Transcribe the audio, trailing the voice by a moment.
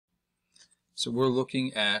So we're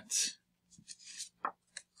looking at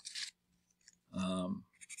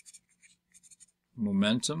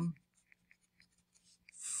momentum,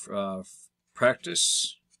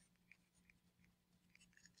 practice,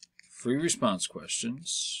 free response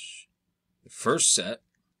questions, the first set,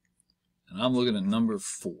 and I'm looking at number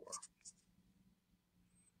 4.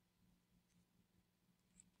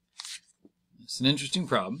 It's an interesting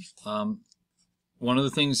problem. One of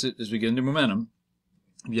the things that, as we get into momentum,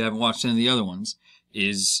 if you haven't watched any of the other ones,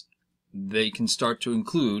 is they can start to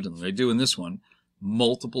include, and they do in this one,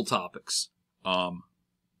 multiple topics.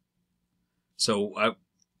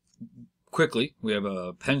 Quickly, we have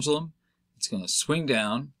a pendulum. It's going to swing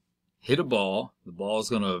down, hit a ball. The ball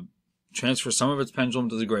is going to transfer some of its pendulum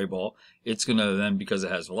to the gray ball. It's going to then, because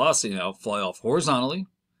it has velocity now, fly off horizontally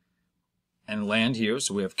and land here.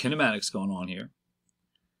 So we have kinematics going on here.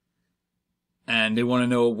 And they want to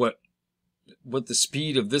know what the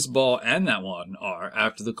speed of this ball and that one are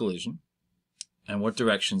after the collision, and what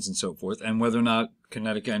directions and so forth, and whether or not this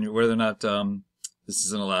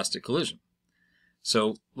is an elastic collision.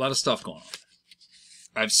 So a lot of stuff going on.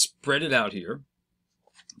 I've spread it out here,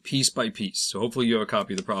 piece by piece. So hopefully you have a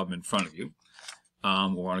copy of the problem in front of you,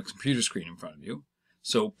 or on a computer screen in front of you.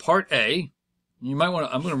 So part A, you might want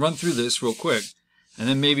to. I'm going to run through this real quick, and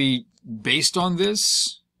then maybe based on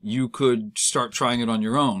this, you could start trying it on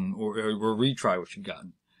your own, or retry what you've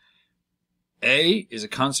gotten. A is a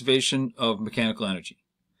conservation of mechanical energy.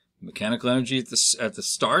 Mechanical energy at the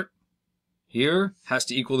start here has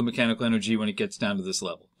to equal the mechanical energy when it gets down to this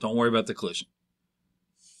level. Don't worry about the collision.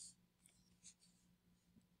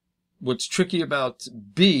 What's tricky about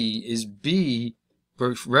B is B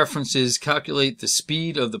references calculate the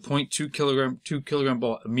speed of the 2 kilogram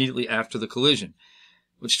ball immediately after the collision.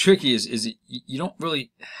 What's tricky is you don't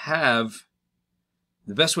really have,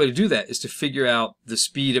 the best way to do that is to figure out the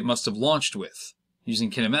speed it must have launched with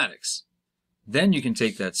using kinematics. Then you can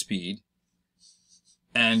take that speed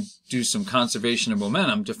and do some conservation of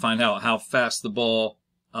momentum to find out how fast the ball,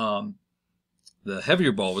 the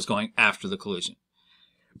heavier ball, was going after the collision.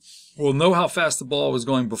 We'll know how fast the ball was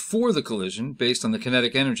going before the collision based on the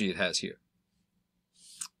kinetic energy it has here.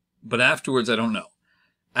 But afterwards, I don't know.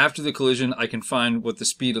 After the collision, I can find what the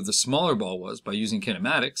speed of the smaller ball was by using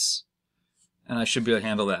kinematics, and I should be able to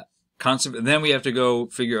handle that. Then we have to go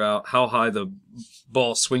figure out how high the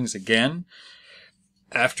ball swings again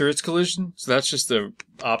after its collision. So that's just the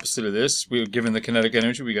opposite of this. Given the kinetic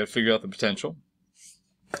energy, we got to figure out the potential.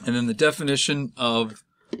 And then the definition of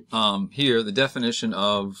the definition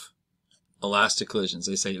of elastic collisions.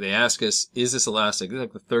 They ask us, is this elastic? This is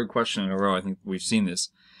like the third question in a row. I think we've seen this.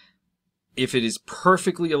 If it is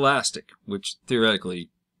perfectly elastic, which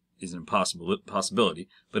theoretically is an impossible possibility,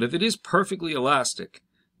 but if it is perfectly elastic,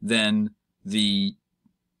 then the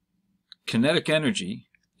kinetic energy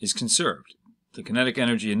is conserved. The kinetic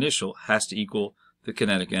energy initial has to equal the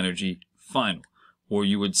kinetic energy final. Or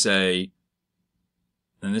you would say,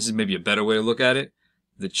 and this is maybe a better way to look at it,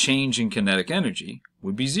 the change in kinetic energy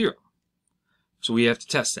would be 0. So we have to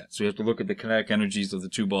test that. So we have to look at the kinetic energies of the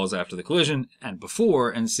two balls after the collision and before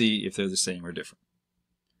and see if they're the same or different.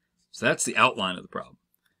 So that's the outline of the problem.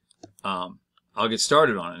 I'll get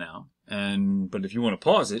started on it now. But if you want to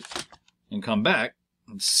pause it and come back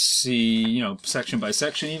and see, section by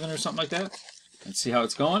section even or something like that, and see how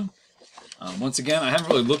it's going. Once again, I haven't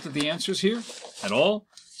really looked at the answers here at all,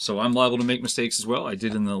 so I'm liable to make mistakes as well. I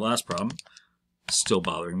did in the last problem. Still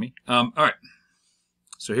bothering me. All right.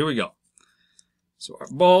 So here we go. So our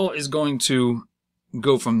ball is going to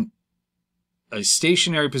go from a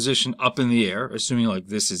stationary position up in the air, assuming like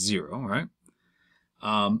this is 0, right?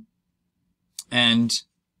 And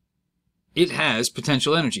it has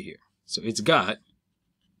potential energy here. So it's got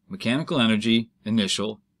mechanical energy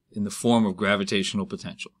initial in the form of gravitational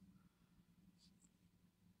potential.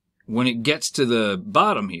 When it gets to the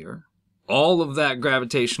bottom here, all of that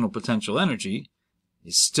gravitational potential energy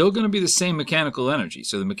is still going to be the same mechanical energy.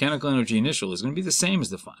 So the mechanical energy initial is going to be the same as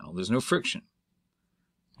the final. There's no friction.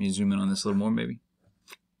 Let me zoom in on this a little more, maybe.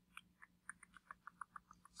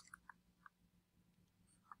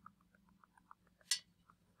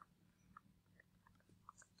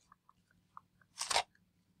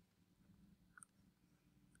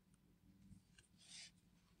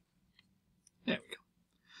 There we go.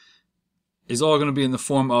 Is all going to be in the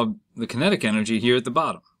form of the kinetic energy here at the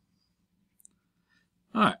bottom.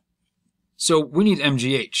 All right. So we need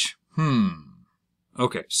MGH.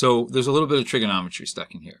 Okay, so there's a little bit of trigonometry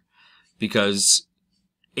stuck in here because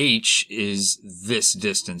h is this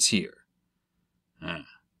distance here.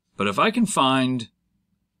 But if I can find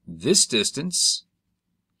this distance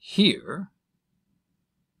here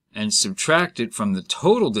and subtract it from the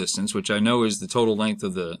total distance, which I know is the total length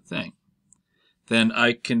of the thing, then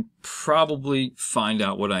I can probably find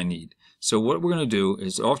out what I need. So what we're going to do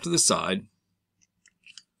is off to the side,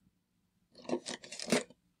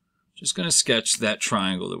 just going to sketch that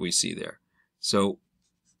triangle that we see there. So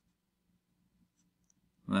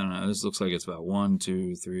I don't know, this looks like it's about 1,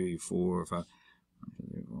 2, 3, 4, 5. 1,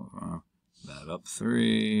 2, 3, 4, 5. That up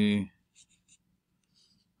 3.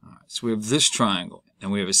 All right, so we have this triangle,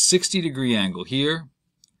 and we have a 60-degree angle here.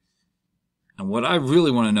 And what I really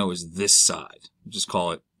want to know is this side. We'll just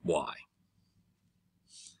call it Y.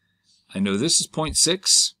 I know this is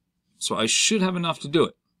 0.6, so I should have enough to do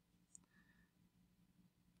it,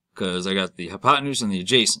 because I got the hypotenuse and the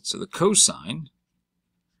adjacent. So the cosine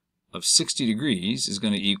of 60 degrees is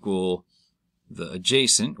going to equal the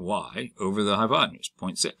adjacent, y, over the hypotenuse,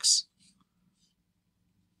 0.6.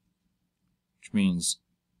 Which means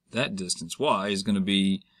that distance, y, is going to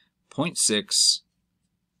be 0.6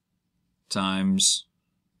 times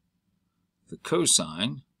the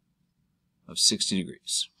cosine of 60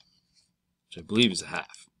 degrees, which I believe is a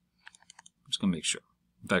half. I'm just going to make sure.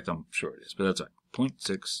 In fact, I'm sure it is, but that's all right.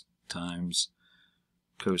 0.6 times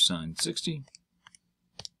cosine 60.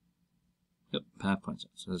 Yep, half 0.6.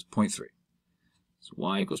 So that's 0.3. So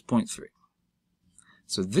y equals 0.3.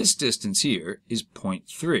 So this distance here is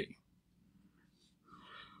 0.3.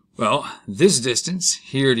 Well, this distance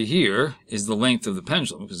here to here is the length of the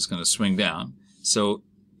pendulum, because it's going to swing down. So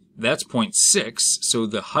that's 0.6. So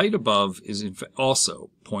the height above is in fact also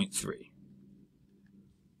 0.3.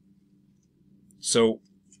 So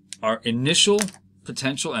our initial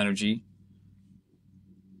potential energy,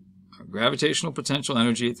 our gravitational potential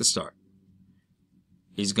energy at the start,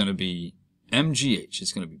 is going to be mgh.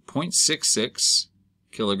 It's going to be 0.66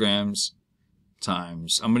 kilograms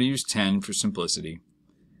times, I'm going to use 10 for simplicity,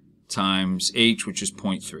 times h, which is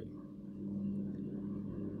 0.3.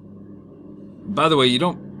 By the way, you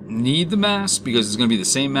don't need the mass, because it's going to be the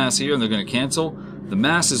same mass here and they're going to cancel. The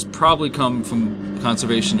mass has probably come from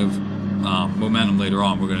conservation of momentum later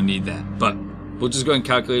on. We're going to need that, but we'll just go ahead and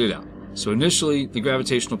calculate it out. So initially, the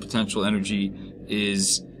gravitational potential energy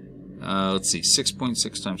is, let's see,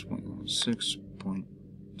 6.6 times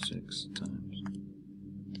 6.6 times.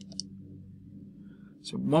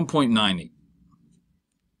 So 1.98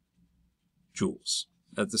 joules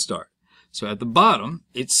at the start. So at the bottom,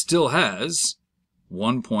 it still has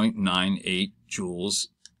 1.98 joules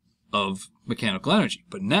of mechanical energy.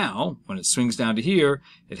 But now, when it swings down to here,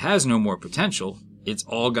 it has no more potential. It's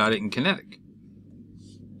all got it in kinetic.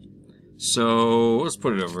 So let's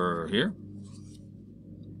put it over here.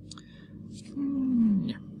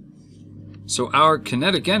 Yeah. So our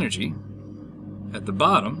kinetic energy at the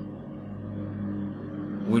bottom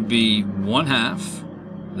would be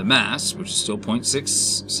 1/2 the mass, which is still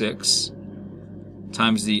 0.66,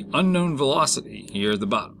 times the unknown velocity here at the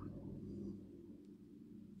bottom,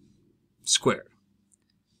 squared.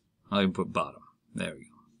 I'll even put bottom. There we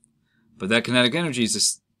go. But that kinetic energy is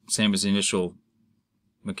the same as the initial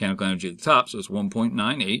mechanical energy at the top, so it's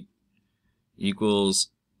 1.98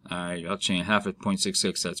 equals, alright, I'll change half at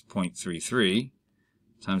 0.66, that's 0.33,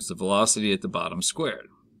 times the velocity at the bottom squared.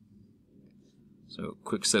 So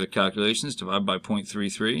quick set of calculations, divide by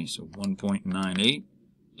 0.33, so 1.98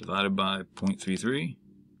 divided by 0.33.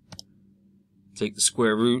 Take the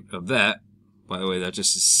square root of that, by the way that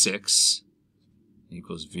just is 6,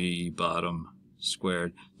 equals v bottom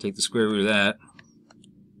squared. Take the square root of that,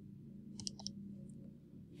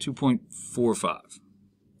 2.45.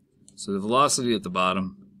 So the velocity at the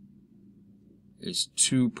bottom is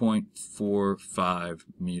 2.45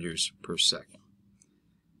 meters per second.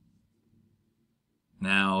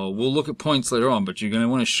 Now, we'll look at points later on, but you're going to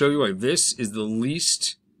want to show you why this is the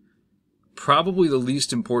least, probably the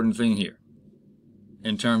least important thing here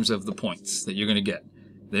in terms of the points that you're going to get.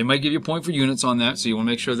 They might give you a point for units on that, so you want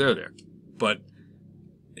to make sure they're there. But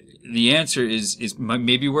the answer is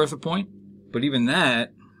maybe worth a point, but even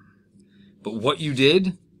that, but what you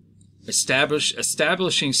did,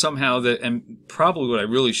 establishing somehow that, and probably what I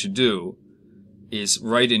really should do is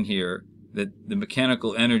write in here that the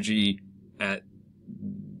mechanical energy at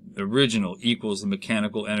original equals the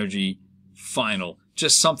mechanical energy final.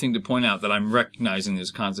 Just something to point out that I'm recognizing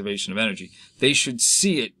this conservation of energy. They should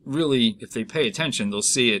see it really, if they pay attention, they'll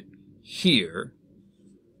see it here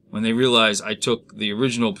when they realize I took the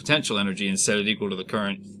original potential energy and set it equal to the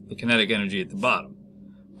kinetic energy at the bottom.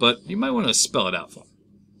 But you might want to spell it out for them.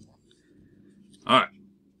 Alright,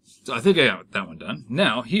 so I think I got that one done.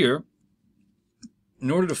 Now here, in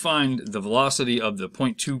order to find the velocity of the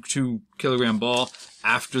 0.22 kilogram ball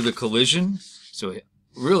after the collision, so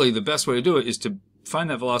really the best way to do it is to find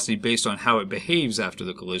that velocity based on how it behaves after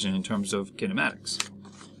the collision in terms of kinematics.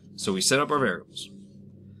 So we set up our variables.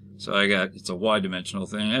 So it's a y-dimensional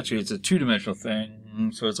thing. Actually, it's a two-dimensional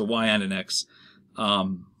thing, so it's a y and an x.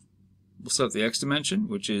 We'll set up the x dimension,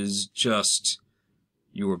 which is just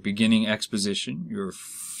your beginning x position, your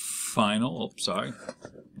final,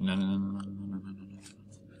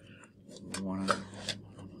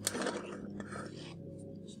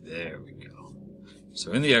 There we go.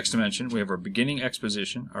 So in the x dimension, we have our beginning x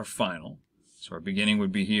position, our final. So our beginning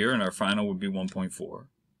would be here, and our final would be 1.4.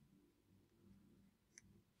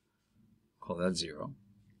 Call that 0.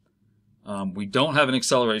 We don't have an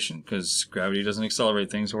acceleration, because gravity doesn't accelerate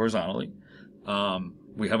things horizontally.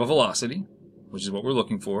 We have a velocity, which is what we're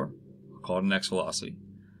looking for. We'll call it an x velocity.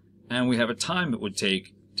 And we have a time it would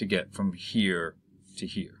take to get from here to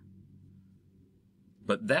here.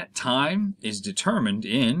 But that time is determined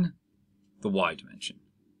in the y dimension.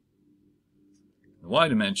 In the y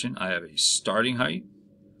dimension, I have a starting height,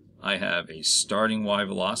 I have a starting y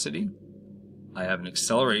velocity, I have an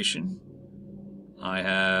acceleration, I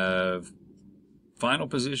have final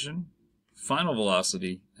position, final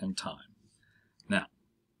velocity, and time. Now,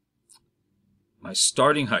 my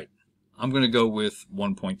starting height, I'm going to go with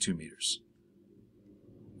 1.2 meters,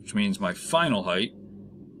 which means my final height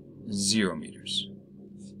is 0 meters.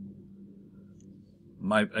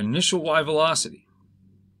 My initial y velocity,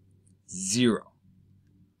 0.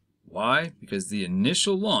 Why? Because the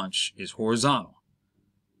initial launch is horizontal.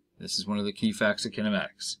 This is one of the key facts of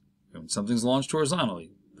kinematics. When something's launched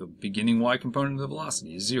horizontally, the beginning y component of the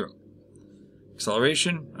velocity is 0.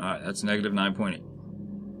 Acceleration, alright, that's negative 9.8.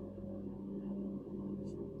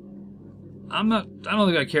 I don't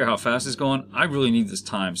think I care how fast it's going. I really need this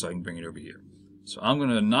time so I can bring it over here. So I'm going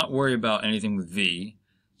to not worry about anything with v.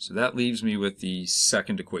 So that leaves me with the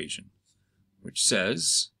second equation, which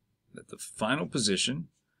says that the final position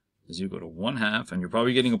is equal to 1/2, and you're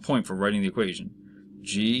probably getting a point for writing the equation,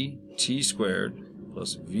 gt squared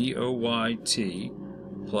plus voyt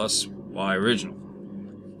plus y original.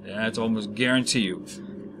 That's almost guarantee you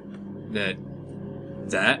that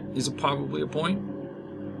that is probably a point.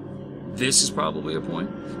 This is probably a point.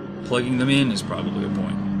 Plugging them in is probably a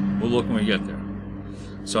point. We'll look when we get there.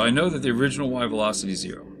 So I know that the original y velocity is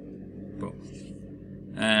 0. Boom.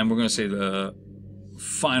 And we're going to say the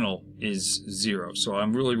final is 0. So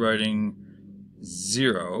I'm really writing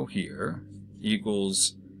 0 here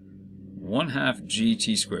equals 1/2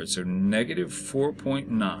 gt squared. So negative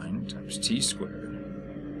 4.9 times t squared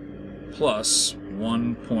plus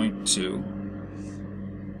 1.2.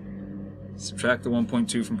 Subtract the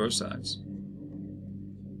 1.2 from both sides.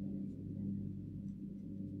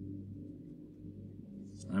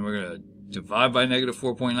 And we're going to divide by negative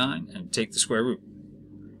 4.9 and take the square root.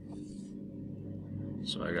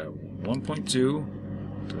 So I got 1.2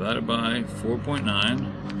 divided by 4.9.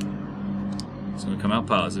 It's going to come out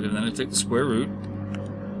positive. Then I take the square root.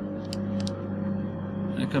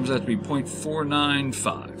 And it comes out to be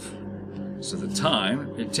 0.495. So the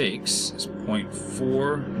time it takes is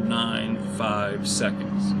 0.495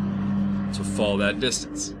 seconds to fall that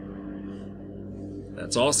distance.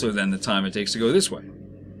 That's also then the time it takes to go this way.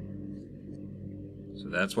 So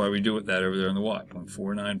that's why we do it that over there in the y,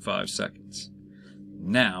 0.495 seconds.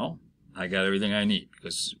 Now, I got everything I need,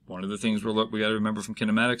 because one of the things we got to remember from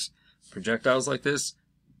kinematics, projectiles like this,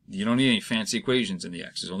 you don't need any fancy equations in the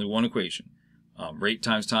x. There's only one equation. Rate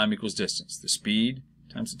times time equals distance. The speed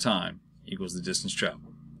times the time equals the distance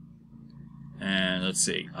traveled. And let's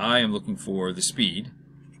see, I am looking for the speed,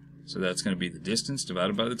 so that's going to be the distance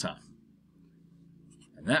divided by the time.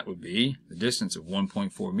 And that would be the distance of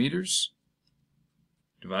 1.4 meters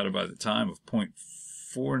divided by the time of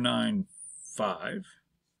 0.495.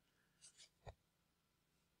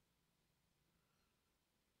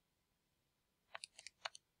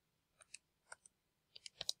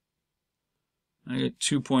 I get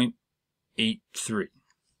 2.83.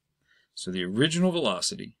 So the original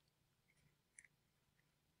velocity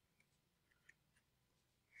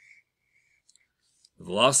the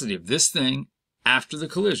velocity of this thing after the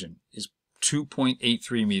collision is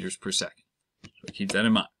 2.83 meters per second. So keep that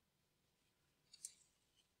in mind.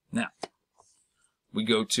 Now, we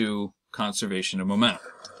go to conservation of momentum.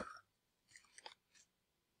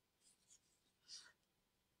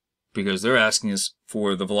 Because they're asking us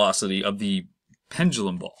for the velocity of the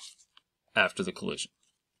pendulum ball after the collision.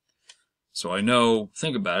 So I know,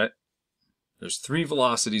 think about it, there's 3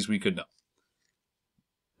 velocities we could know.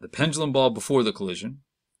 The pendulum ball before the collision,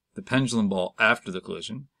 the pendulum ball after the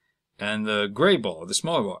collision, and the gray ball, the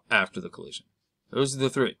smaller ball, after the collision. Those are the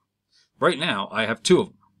 3. Right now, I have 2 of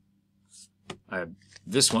them. I have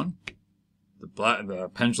this one, the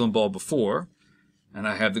pendulum ball before, and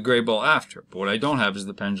I have the gray ball after. But what I don't have is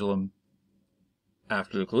the pendulum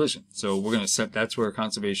after the collision. So we're going to set, that's where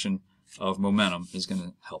conservation of momentum is going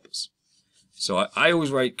to help us. So I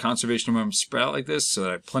always write conservation of momentum spread out like this so that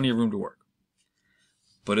I have plenty of room to work.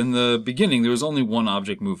 But in the beginning, there was only one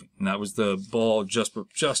object moving, and that was the ball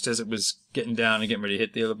just as it was getting down and getting ready to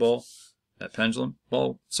hit the other ball, that pendulum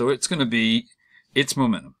ball. So it's going to be its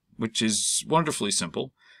momentum, which is wonderfully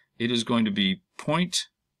simple. It is going to be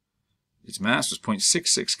its mass was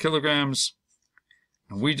 0.66 kilograms,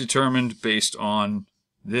 and we determined based on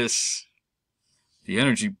this, the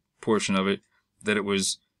energy portion of it, that it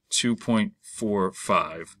was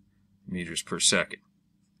 2.45 meters per second.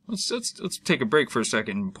 Let's take a break for a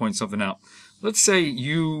second and point something out. Let's say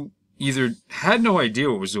you either had no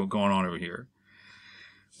idea what was going on over here,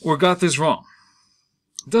 or got this wrong.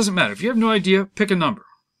 It doesn't matter. If you have no idea, pick a number.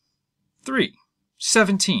 3,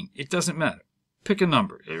 17, it doesn't matter. Pick a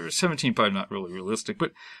number. 17 probably not really realistic,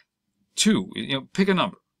 but 2, pick a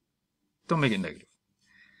number. Don't make it negative.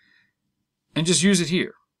 And just use it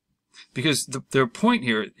here. Because their point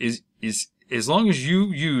here is as long as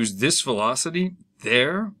you use this velocity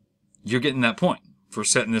there, you're getting that point for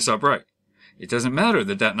setting this up right. It doesn't matter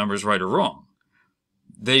that that number is right or wrong.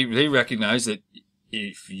 They recognize that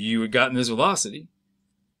if you had gotten this velocity,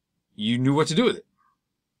 you knew what to do with it.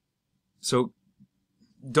 So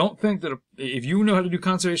don't think that if you know how to do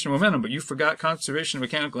conservation of momentum, but you forgot conservation of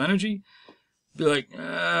mechanical energy, be like,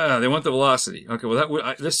 they want the velocity. Okay, well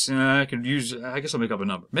I could use. I guess I'll make up a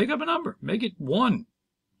number. Make up a number. Make it 1.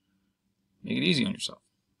 Make it easy on yourself.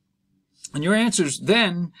 And your answers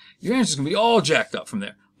gonna be all jacked up from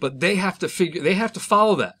there. But they have to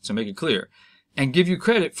follow that, so make it clear, and give you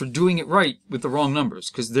credit for doing it right with the wrong numbers,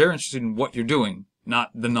 because they're interested in what you're doing,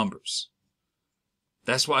 not the numbers.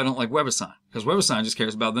 That's why I don't like WebAssign, because WebAssign just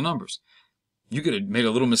cares about the numbers. You could have made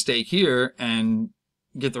a little mistake here and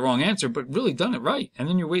get the wrong answer, but really done it right, and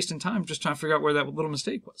then you're wasting time just trying to figure out where that little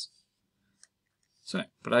mistake was. So,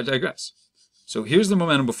 but I digress. So here's the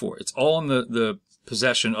momentum before. It's all in the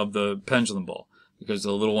possession of the pendulum ball, because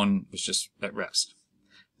the little one was just at rest.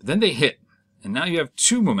 But then they hit, and now you have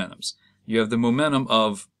 2 momentums. You have the momentum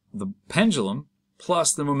of the pendulum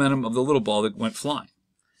plus the momentum of the little ball that went flying.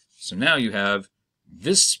 So now you have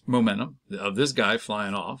this momentum of this guy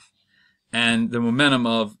flying off, and the momentum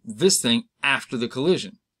of this thing after the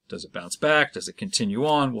collision. Does it bounce back? Does it continue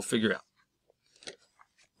on? We'll figure out.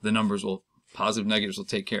 The numbers will, positive, negatives will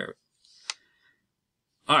take care of it.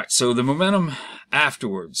 All right, so the momentum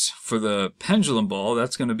afterwards for the pendulum ball,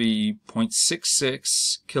 that's going to be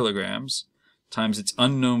 0.66 kilograms times its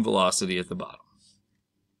unknown velocity at the bottom.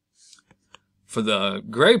 For the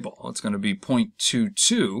gray ball, it's going to be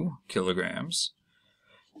 0.22 kilograms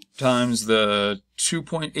times the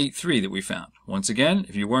 2.83 that we found. Once again,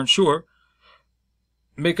 if you weren't sure,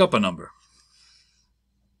 make up a number.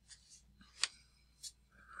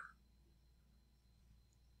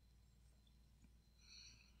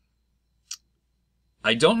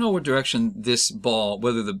 I don't know what direction this ball,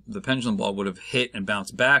 whether the pendulum ball would have hit and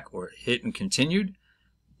bounced back or hit and continued,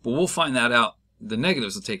 but we'll find that out. The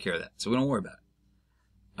negatives will take care of that, so we don't worry about it.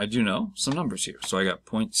 I do know some numbers here. So I got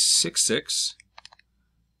 0.66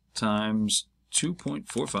 times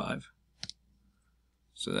 2.45.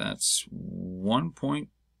 So that's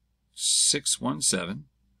 1.617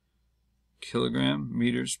 kilogram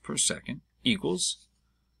meters per second equals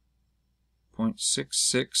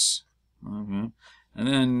 0.66. And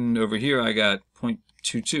then over here I got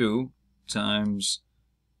 0.22 times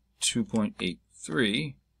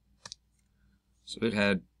 2.83. So it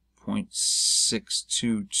had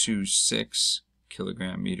 0.6226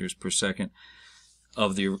 kilogram meters per second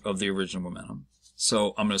of the original momentum.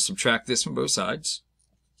 So I'm going to subtract this from both sides.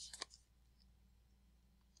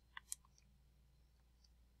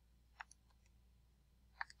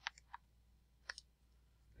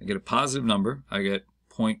 I get a positive number. I get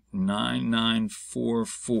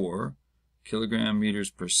 0.9944 kilogram meters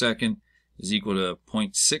per second is equal to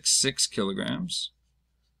 0.66 kilograms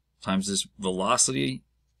times this velocity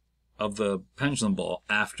of the pendulum ball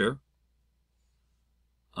after.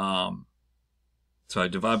 So I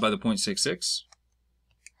divide by the 0.66.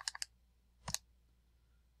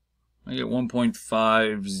 I get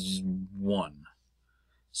 1.51.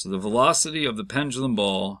 So the velocity of the pendulum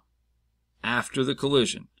ball after the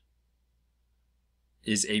collision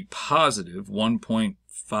is a positive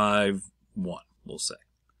 1.51, we'll say,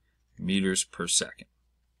 meters per second.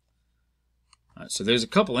 All right, so there's a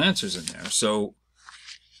couple answers in there. So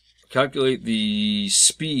calculate the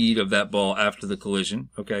speed of that ball after the collision.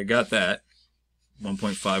 Okay, I got that,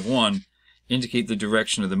 1.51. indicate the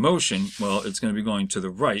direction of the motion, well, it's going to be going to the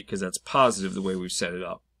right because that's positive the way we've set it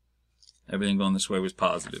up. Everything going this way was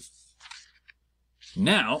positive.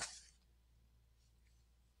 Now,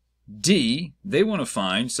 D, they want to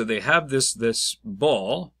find, so they have this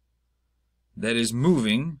ball that is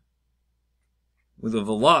moving with a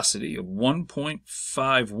velocity of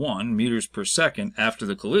 1.51 meters per second after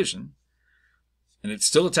the collision, and it's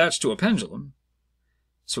still attached to a pendulum,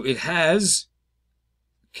 so it has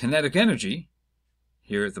kinetic energy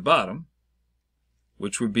here at the bottom,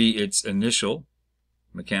 which would be its initial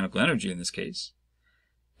mechanical energy in this case,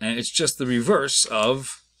 and it's just the reverse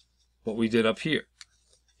of what we did up here.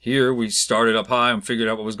 Here we started up high and figured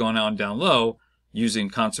out what was going on down low using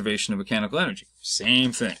conservation of mechanical energy.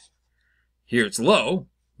 Same thing. Here it's low,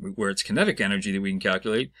 where it's kinetic energy that we can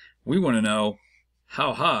calculate. We want to know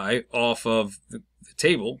how high off of the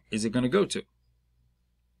table is it going to go to.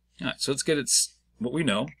 All right, so let's get what we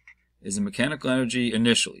know is the mechanical energy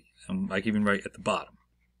initially, and I can even write at the bottom,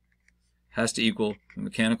 has to equal the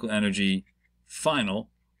mechanical energy final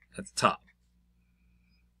at the top.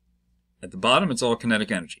 At the bottom, it's all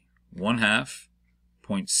kinetic energy. 1/2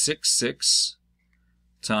 0.66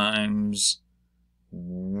 times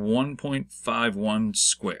 1.51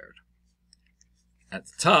 squared. At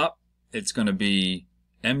the top, it's going to be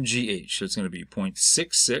mgh, so it's going to be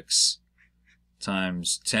 0.66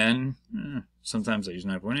 times 10, sometimes I use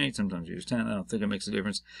 9.8, sometimes I use 10, I don't think it makes a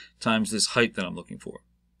difference, times this height that I'm looking for.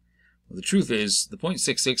 Well, the truth is, the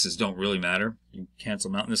 0.66's don't really matter. You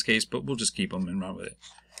cancel them out in this case, but we'll just keep them and run with it.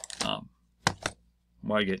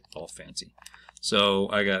 Why get all fancy? So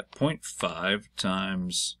I got 0.5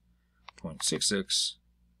 times 0.66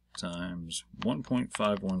 times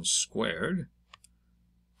 1.51 squared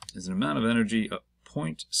is an amount of energy of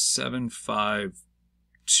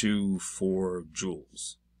 0.752 4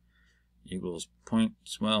 joules equals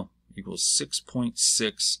equals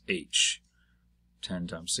 6.6 H. 10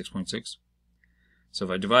 times 6.6. So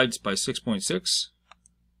if I divide by 6.6,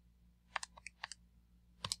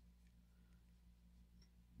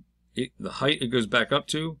 the height it goes back up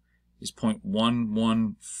to is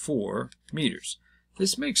 0.114 meters.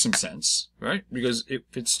 This makes some sense, right? Because if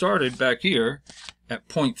it started back here at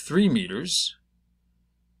 0.3 meters,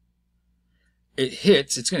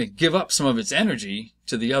 it's going to give up some of its energy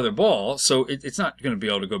to the other ball, so it's not going to be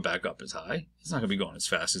able to go back up as high. It's not going to be going as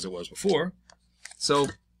fast as it was before. So,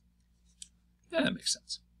 yeah, that makes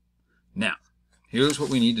sense. Now, here's what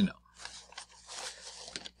we need to know.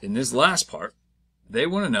 In this last part, they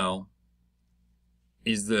want to know,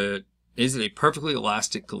 is it a perfectly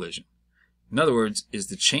elastic collision? In other words, is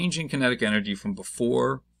the change in kinetic energy from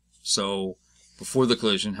before, so before the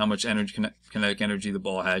collision, how much kinetic energy the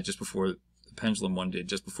ball had just before the pendulum one did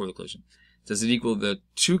just before the collision, does it equal the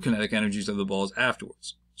two kinetic energies of the balls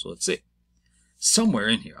afterwards? So let's see. Somewhere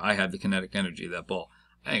in here, I have the kinetic energy of that ball.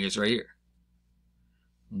 I think it's right here.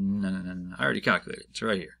 No. I already calculated it. It's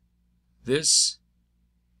right here. This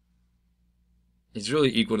is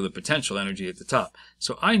really equal to the potential energy at the top.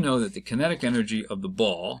 So I know that the kinetic energy of the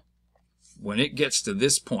ball, when it gets to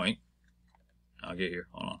this point, I'll get here,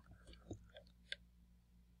 hold on.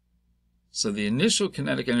 So the initial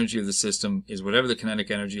kinetic energy of the system is whatever the kinetic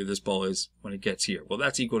energy of this ball is when it gets here. Well,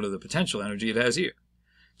 that's equal to the potential energy it has here.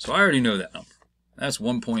 So I already know that number. That's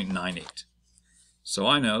 1.98. So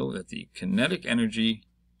I know that the kinetic energy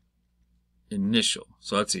initial,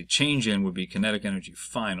 so let's see, change in would be kinetic energy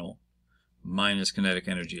final minus kinetic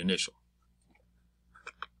energy initial.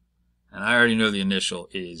 And I already know the initial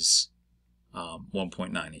is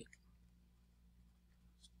 1.98.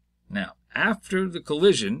 Now, after the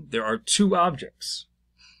collision, there are two objects.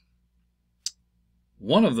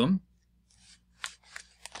 One of them,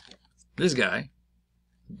 this guy,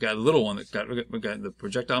 got a little one that got the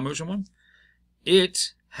projectile motion one.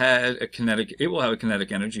 It will have a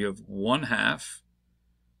kinetic energy of 1/2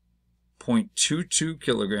 0.22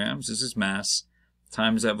 kilograms. This is mass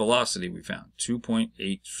times that velocity we found,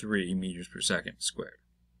 2.83 meters per second squared.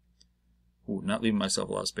 Ooh, not leaving myself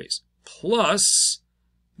a lot of space. Plus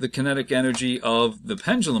the kinetic energy of the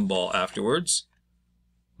pendulum ball afterwards,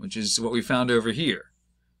 which is what we found over here,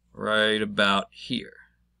 right about here.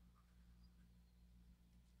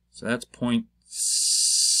 So that's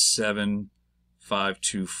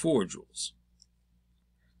 0.7524 joules.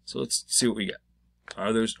 So let's see what we get.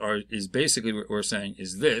 Is basically what we're saying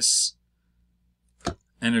is this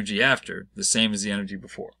energy after the same as the energy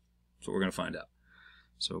before. That's what we're going to find out.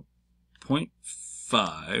 So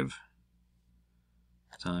 0.5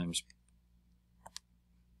 times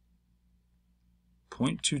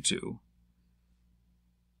 0.22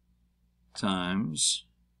 times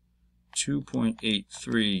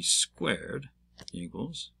 2.83 squared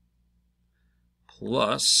equals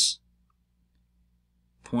plus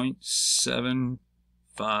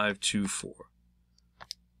 0.7524.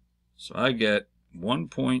 So I get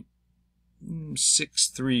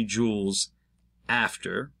 1.63 joules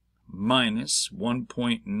after minus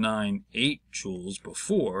 1.98 joules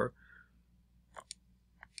before.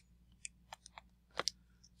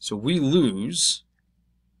 So we lose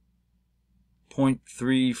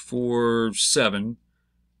 0.347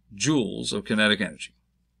 joules of kinetic energy.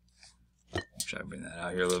 I'll try to bring that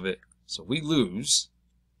out here a little bit. So we lose,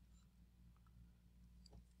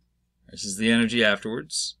 this is the energy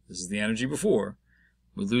afterwards, this is the energy before,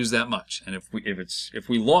 we lose that much. And if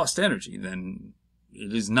we lost energy, then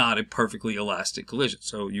it is not a perfectly elastic collision.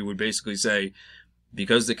 So you would basically say,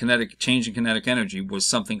 because the change in kinetic energy was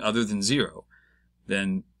something other than zero,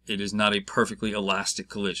 then it is not a perfectly elastic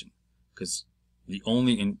collision. Because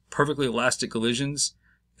in perfectly elastic collisions,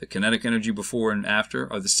 the kinetic energy before and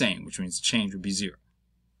after are the same, which means the change would be zero.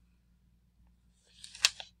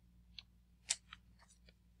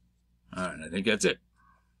 All right, I think that's it.